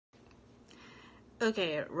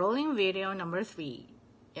Okay, rolling video number 3.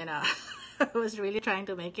 You know, I was really trying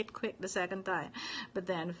to make it quick the second time, but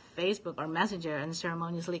then Facebook or Messenger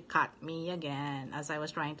unceremoniously cut me again as I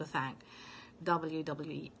was trying to thank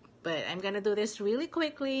WWE. But I'm gonna do this really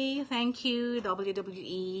quickly. Thank you,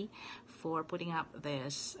 WWE, for putting up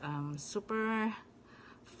this super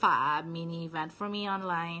fab mini event for me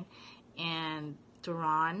online, and to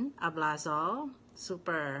Ron Ablazo,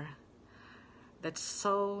 that's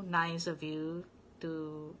so nice of you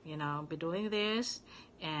to, be doing this,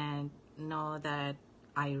 and know that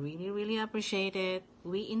I really appreciate it.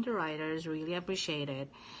 We indie writers really appreciate it,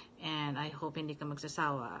 and I hope hindi ka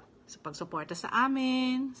magsasawa sa pagsuporta sa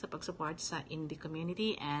amin, sa pagsuporta sa indie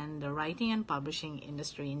community and the writing and publishing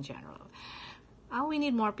industry in general. We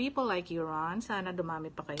need more people like you, Ron. Sana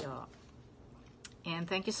dumami pa kayo. And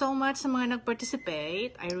thank you so much sa mga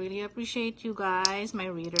nag-participate. I really appreciate you guys, my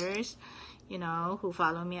readers, who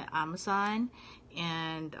follow me at Amazon.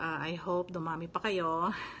 And I hope dumami pa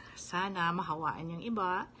kayo. Sana mahawaan yung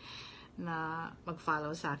iba na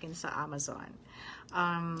mag-follow sa akin sa Amazon.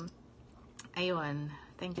 Ayun,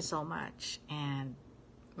 thank you so much. And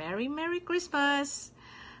Merry Christmas!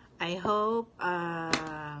 I hope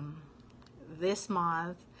this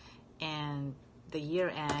month and the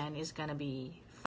year end is gonna be